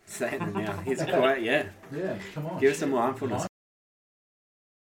 Saying it now. He's quiet, yeah. Yeah, come on. Give us some mindfulness.